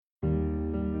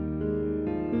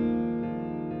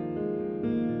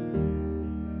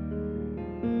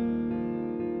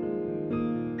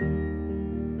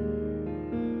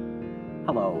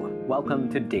welcome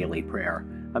to Daily Prayer,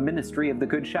 a ministry of the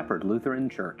Good Shepherd Lutheran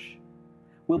Church.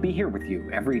 We'll be here with you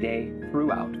every day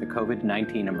throughout the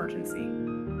COVID-19 emergency.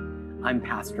 I'm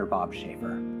Pastor Bob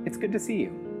Schaefer. It's good to see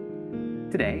you.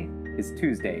 Today is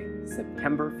Tuesday,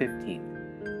 September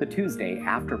 15th, the Tuesday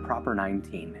after Proper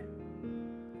 19.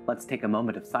 Let's take a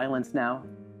moment of silence now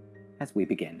as we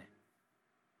begin.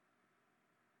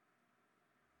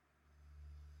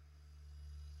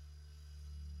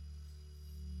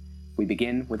 We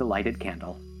begin with a lighted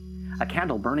candle. A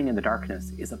candle burning in the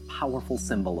darkness is a powerful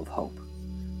symbol of hope.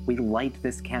 We light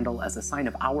this candle as a sign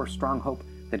of our strong hope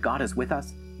that God is with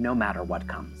us no matter what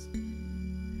comes.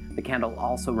 The candle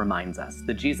also reminds us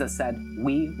that Jesus said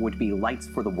we would be lights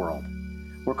for the world.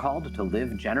 We're called to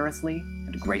live generously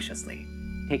and graciously,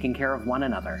 taking care of one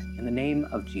another in the name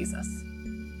of Jesus.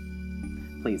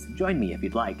 Please join me if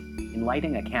you'd like in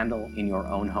lighting a candle in your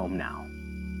own home now.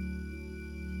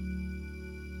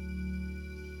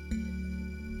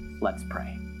 Let's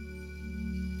pray.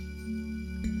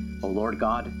 O Lord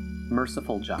God,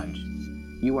 merciful Judge,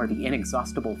 you are the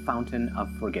inexhaustible fountain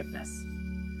of forgiveness.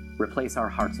 Replace our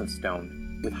hearts of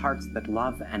stone with hearts that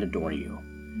love and adore you,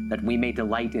 that we may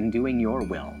delight in doing your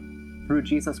will, through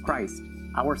Jesus Christ,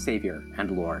 our Savior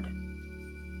and Lord.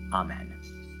 Amen.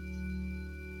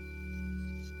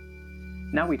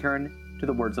 Now we turn to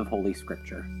the words of Holy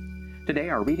Scripture. Today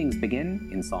our readings begin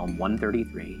in Psalm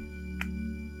 133.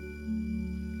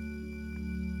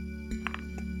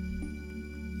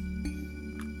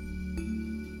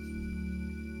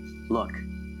 Look,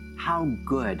 how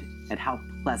good and how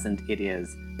pleasant it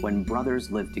is when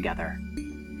brothers live together.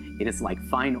 It is like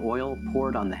fine oil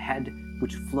poured on the head,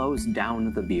 which flows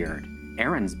down the beard,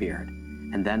 Aaron's beard,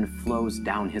 and then flows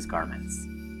down his garments.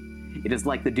 It is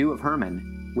like the dew of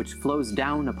Hermon, which flows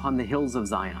down upon the hills of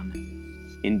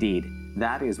Zion. Indeed,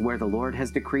 that is where the Lord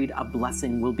has decreed a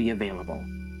blessing will be available,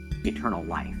 eternal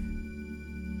life.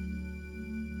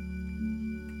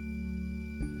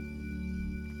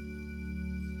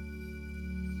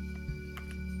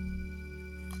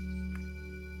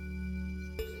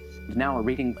 And now a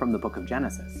reading from the book of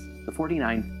Genesis, the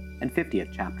 49th and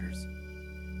 50th chapters.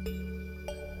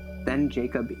 Then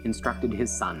Jacob instructed his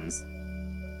sons,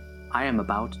 I am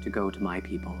about to go to my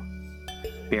people.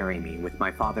 Bury me with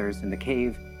my fathers in the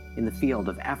cave in the field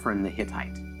of Ephron the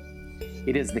Hittite.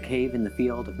 It is the cave in the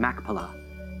field of Machpelah,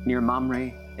 near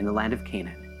Mamre in the land of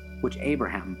Canaan, which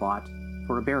Abraham bought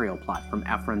for a burial plot from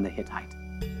Ephron the Hittite.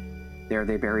 There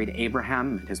they buried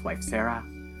Abraham and his wife Sarah.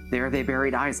 There they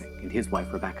buried Isaac and his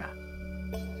wife Rebekah.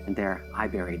 And there I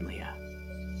buried Leah.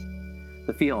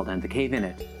 The field and the cave in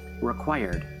it were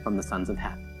acquired from the sons of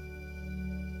Heth.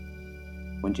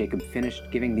 When Jacob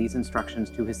finished giving these instructions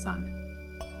to his son,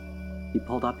 he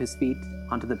pulled up his feet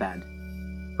onto the bed,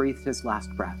 breathed his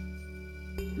last breath,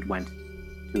 and went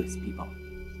to his people.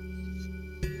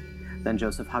 Then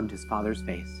Joseph hugged his father's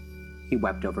face. He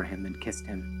wept over him and kissed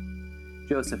him.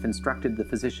 Joseph instructed the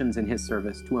physicians in his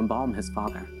service to embalm his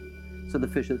father. So the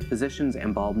physicians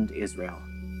embalmed Israel.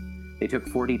 They took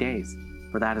 40 days,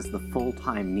 for that is the full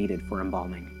time needed for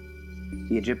embalming.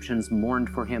 The Egyptians mourned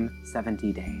for him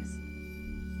 70 days.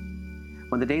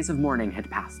 When the days of mourning had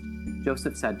passed,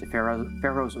 Joseph said to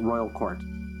Pharaoh's royal court,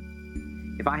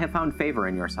 If I have found favor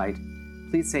in your sight,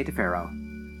 please say to Pharaoh,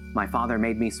 My father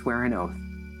made me swear an oath.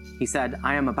 He said,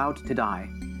 I am about to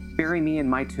die. Bury me in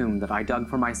my tomb that I dug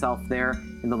for myself there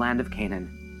in the land of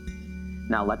Canaan.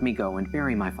 Now let me go and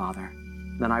bury my father,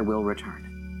 then I will return.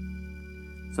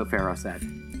 So Pharaoh said,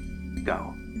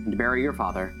 Go and bury your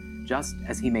father, just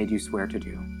as he made you swear to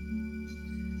do.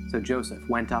 So Joseph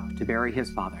went up to bury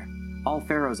his father. All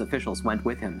Pharaoh's officials went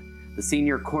with him, the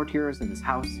senior courtiers in his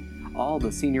house, all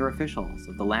the senior officials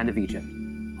of the land of Egypt,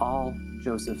 all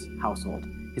Joseph's household,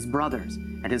 his brothers,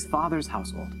 and his father's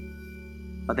household.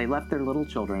 But they left their little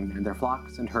children and their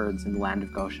flocks and herds in the land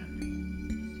of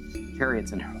Goshen.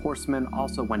 Chariots and horsemen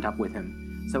also went up with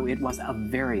him, so it was a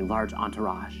very large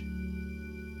entourage.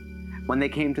 When they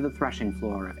came to the threshing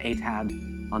floor of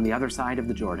Atad on the other side of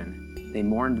the Jordan, they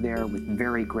mourned there with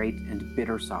very great and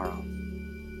bitter sorrow.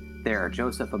 There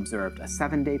Joseph observed a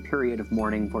 7-day period of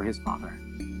mourning for his father.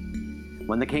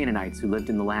 When the Canaanites who lived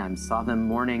in the land saw them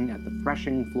mourning at the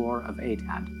threshing floor of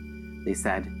Atad, they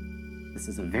said, This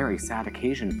is a very sad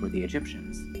occasion for the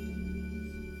Egyptians.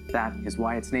 That is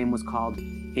why its name was called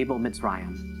Abel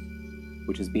Mitzrayim,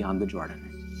 which is beyond the Jordan.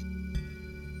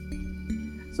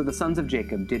 So the sons of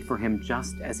Jacob did for him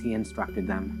just as he instructed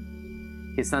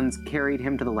them. His sons carried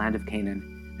him to the land of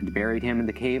Canaan and buried him in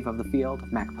the cave of the field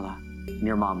of Machpelah,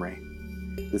 near Mamre.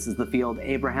 This is the field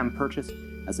Abraham purchased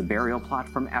as a burial plot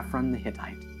from Ephron the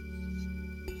Hittite.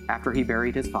 After he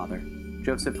buried his father,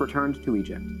 Joseph returned to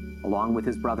Egypt along with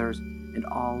his brothers and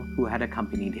all who had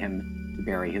accompanied him to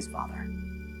bury his father.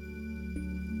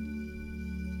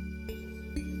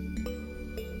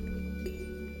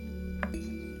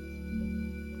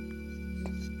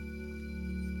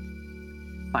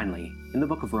 Finally, in the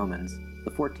book of Romans,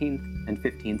 the 14th and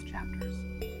 15th chapters,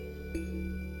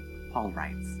 Paul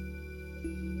writes,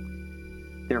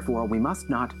 "Therefore we must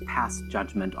not pass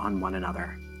judgment on one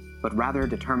another, but rather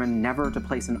determine never to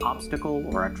place an obstacle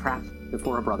or a trap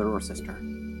before a brother or sister.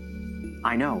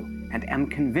 I know and am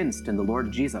convinced in the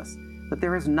Lord Jesus that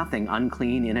there is nothing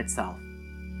unclean in itself.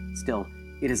 Still,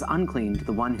 it is unclean to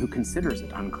the one who considers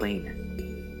it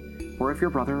unclean. For if your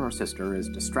brother or sister is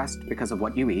distressed because of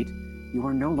what you eat, you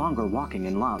are no longer walking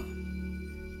in love.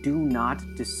 Do not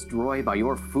destroy by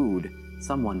your food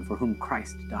someone for whom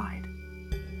Christ died.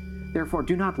 Therefore,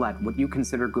 do not let what you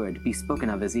consider good be spoken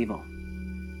of as evil.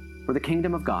 For the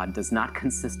kingdom of God does not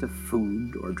consist of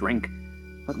food or drink,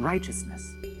 but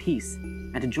righteousness, peace,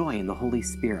 and joy in the Holy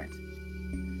Spirit.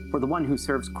 For the one who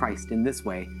serves Christ in this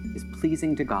way is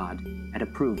pleasing to God and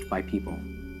approved by people.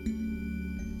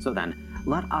 So then,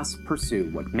 let us pursue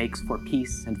what makes for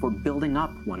peace and for building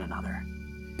up one another.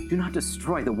 Do not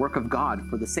destroy the work of God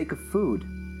for the sake of food.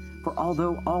 For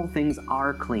although all things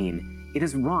are clean, it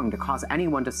is wrong to cause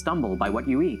anyone to stumble by what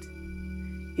you eat.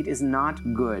 It is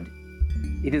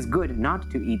good not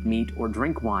to eat meat or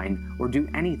drink wine or do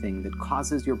anything that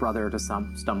causes your brother to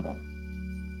stumble.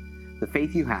 The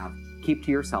faith you have, keep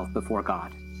to yourself before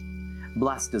God.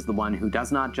 Blessed is the one who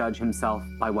does not judge himself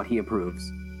by what he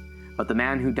approves. But the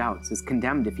man who doubts is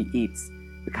condemned if he eats,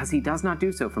 because he does not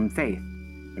do so from faith,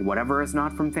 and whatever is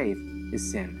not from faith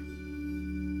is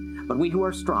sin. But we who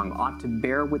are strong ought to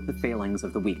bear with the failings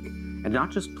of the weak, and not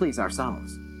just please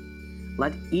ourselves.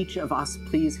 Let each of us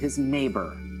please his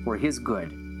neighbor for his good,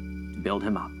 to build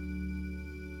him up."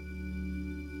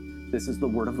 This is the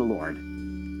word of the Lord.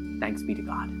 Thanks be to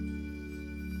God.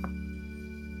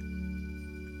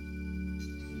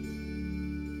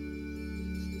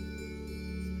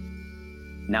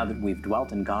 Now that we've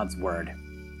dwelt in God's word,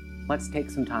 let's take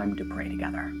some time to pray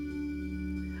together.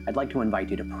 I'd like to invite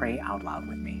you to pray out loud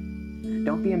with me.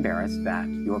 Don't be embarrassed that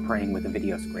you're praying with a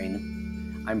video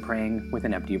screen. I'm praying with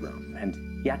an empty room, and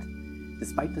yet,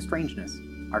 despite the strangeness,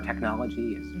 our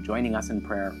technology is joining us in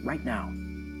prayer right now,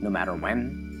 no matter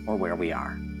when or where we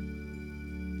are.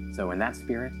 So in that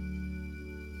spirit,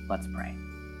 let's pray.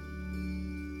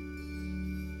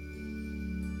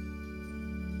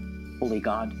 Holy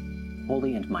God,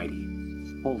 holy and mighty,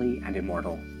 holy and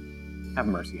immortal, have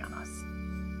mercy on us.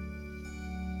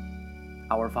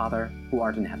 Our Father, who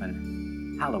art in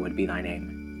heaven, hallowed be thy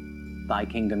name. Thy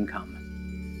kingdom come.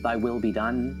 Thy will be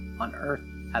done on earth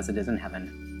as it is in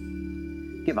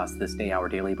heaven. Give us this day our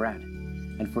daily bread,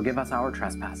 and forgive us our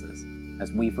trespasses,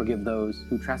 as we forgive those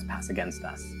who trespass against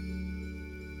us.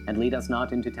 And lead us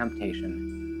not into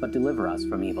temptation, but deliver us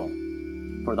from evil.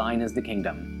 For thine is the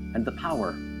kingdom, and the power,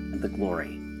 and the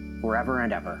glory, forever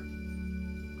and ever.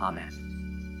 Amen.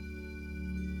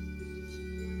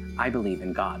 I believe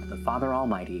in God, the Father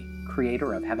Almighty,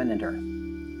 creator of heaven and earth.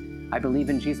 I believe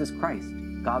in Jesus Christ,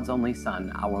 God's only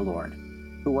Son, our Lord,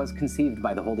 who was conceived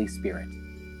by the Holy Spirit,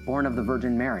 born of the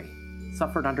Virgin Mary,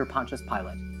 suffered under Pontius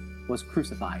Pilate, was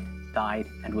crucified, died,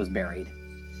 and was buried.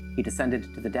 He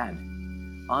descended to the dead.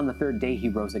 On the third day he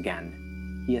rose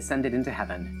again. He ascended into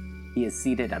heaven. He is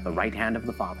seated at the right hand of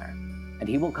the Father, and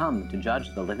he will come to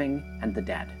judge the living and the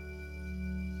dead.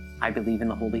 I believe in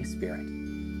the Holy Spirit,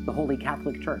 the Holy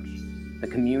Catholic Church, the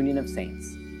communion of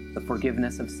saints, the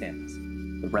forgiveness of sins,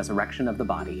 the resurrection of the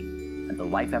body, and the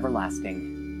life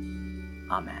everlasting.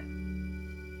 Amen.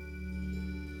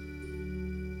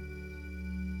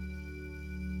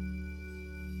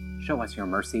 Show us your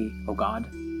mercy, O God,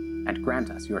 and grant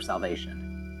us your salvation.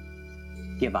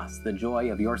 Give us the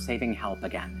joy of your saving help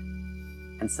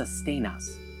again, and sustain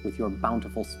us with your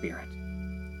bountiful Spirit.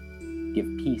 Give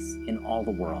peace in all the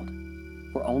world,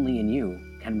 for only in you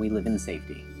can we live in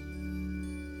safety.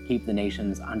 Keep the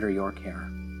nations under your care,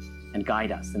 and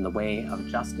guide us in the way of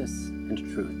justice and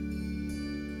truth.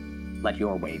 Let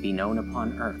your way be known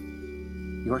upon earth,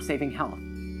 your saving health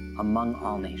among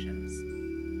all nations.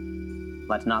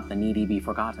 Let not the needy be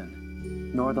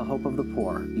forgotten, nor the hope of the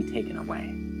poor be taken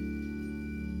away.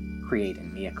 Create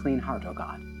in me a clean heart, O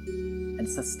God, and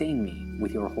sustain me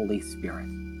with your Holy Spirit.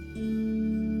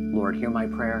 Lord, hear my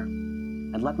prayer,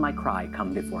 and let my cry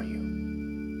come before you.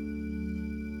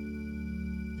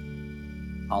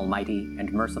 Almighty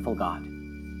and merciful God,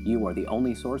 you are the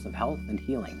only source of health and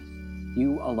healing.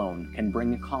 You alone can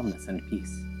bring calmness and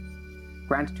peace.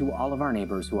 Grant to all of our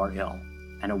neighbors who are ill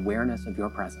an awareness of your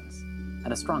presence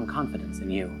and a strong confidence in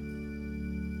you.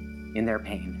 in their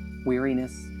pain,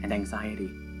 weariness, and anxiety.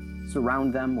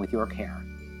 Surround them with your care.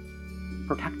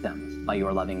 Protect them by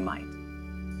your loving might,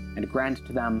 and grant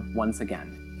to them once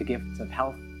again the gifts of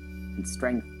health and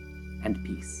strength and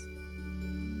peace.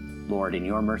 Lord, in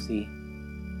your mercy,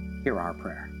 hear our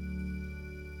prayer.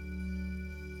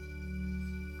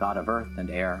 God of earth and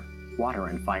air, water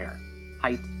and fire,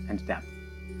 height and depth,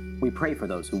 we pray for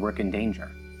those who work in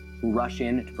danger, who rush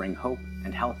in to bring hope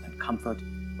and help and comfort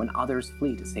when others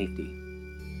flee to safety,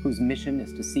 whose mission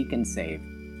is to seek and save,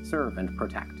 serve and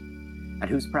protect, and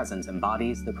whose presence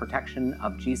embodies the protection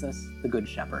of Jesus, the Good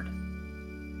Shepherd.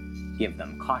 Give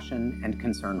them caution and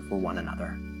concern for one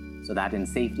another, so that in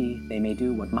safety they may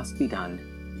do what must be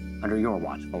done under your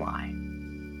watchful eye.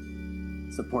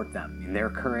 Support them in their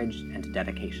courage and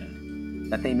dedication,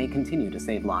 that they may continue to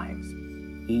save lives,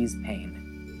 ease pain,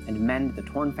 and mend the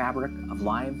torn fabric of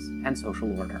lives and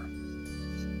social order.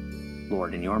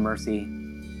 Lord, in your mercy,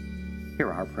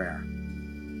 hear our prayer.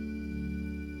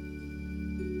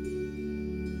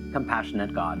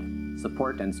 Compassionate God,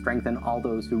 support and strengthen all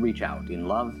those who reach out in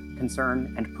love,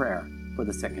 concern, and prayer for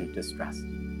the sick and distressed.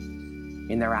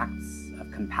 In their acts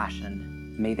of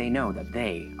compassion, may they know that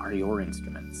they are your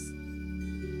instruments.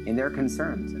 In their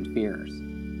concerns and fears,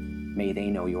 may they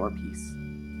know your peace.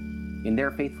 In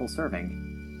their faithful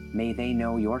serving, may they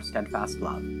know your steadfast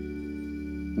love.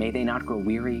 May they not grow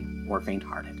weary or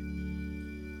faint-hearted.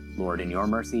 Lord, in your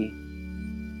mercy,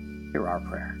 hear our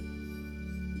prayer.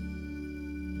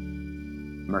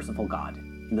 Merciful God,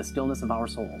 in the stillness of our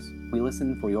souls, we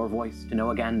listen for your voice to know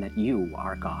again that you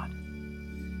are God.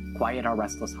 Quiet our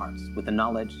restless hearts with the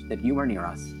knowledge that you are near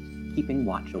us, keeping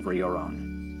watch over your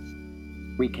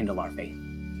own. Rekindle our faith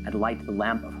and light the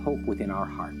lamp of hope within our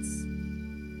hearts.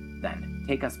 Then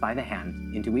take us by the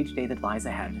hand into each day that lies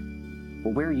ahead,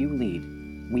 for where you lead,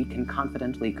 we can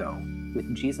confidently go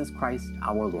with Jesus Christ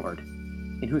our Lord,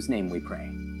 in whose name we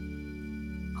pray.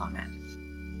 Amen.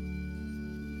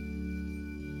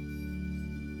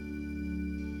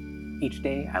 Each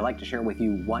day, I like to share with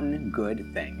you one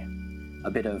good thing,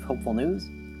 a bit of hopeful news,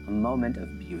 a moment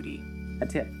of beauty, a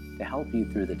tip to help you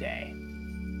through the day.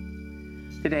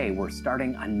 Today, we're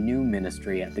starting a new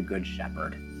ministry at the Good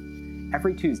Shepherd.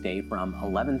 Every Tuesday from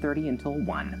 11:30 until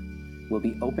 1, we'll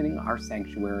be opening our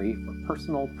sanctuary for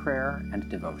personal prayer and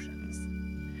devotions.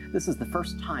 This is the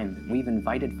first time that we've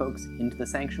invited folks into the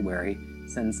sanctuary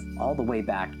since all the way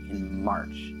back in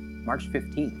March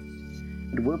 15th.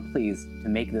 And we're pleased to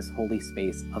make this holy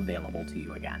space available to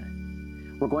you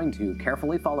again. We're going to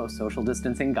carefully follow social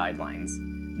distancing guidelines.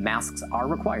 Masks are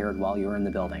required while you're in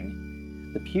the building.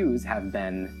 The pews have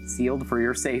been sealed for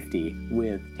your safety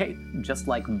with tape, just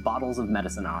like bottles of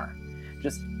medicine are.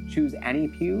 Just choose any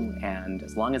pew, and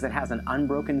as long as it has an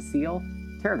unbroken seal,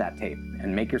 tear that tape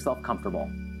and make yourself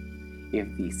comfortable.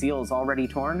 If the seal is already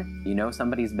torn, you know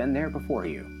somebody's been there before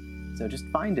you. So just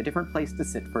find a different place to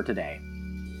sit for today.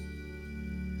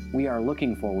 We are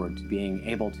looking forward to being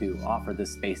able to offer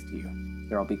this space to you.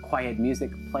 There will be quiet music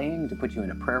playing to put you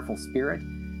in a prayerful spirit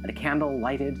and a candle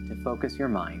lighted to focus your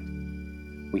mind.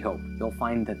 We hope you'll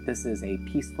find that this is a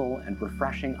peaceful and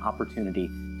refreshing opportunity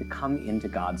to come into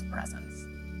God's presence.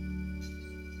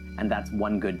 And that's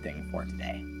one good thing for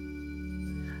today.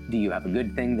 Do you have a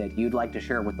good thing that you'd like to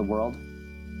share with the world?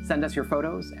 Send us your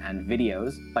photos and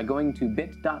videos by going to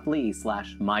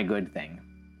bit.ly/mygoodthing.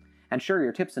 And share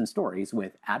your tips and stories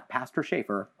with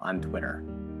 @PastorSchaefer on Twitter.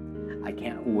 I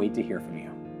can't wait to hear from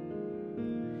you.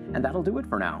 And that'll do it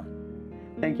for now.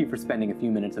 Thank you for spending a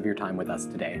few minutes of your time with us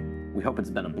today. We hope it's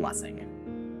been a blessing.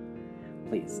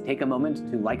 Please take a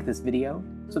moment to like this video,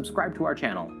 subscribe to our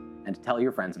channel, and tell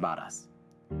your friends about us.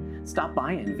 Stop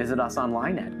by and visit us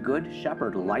online at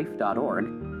goodshepherdlife.org,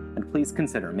 and please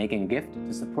consider making a gift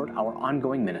to support our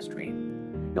ongoing ministry.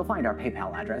 You'll find our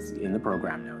PayPal address in the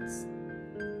program notes.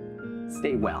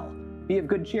 Stay well, be of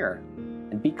good cheer,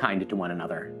 and be kind to one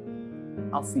another.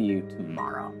 I'll see you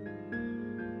tomorrow.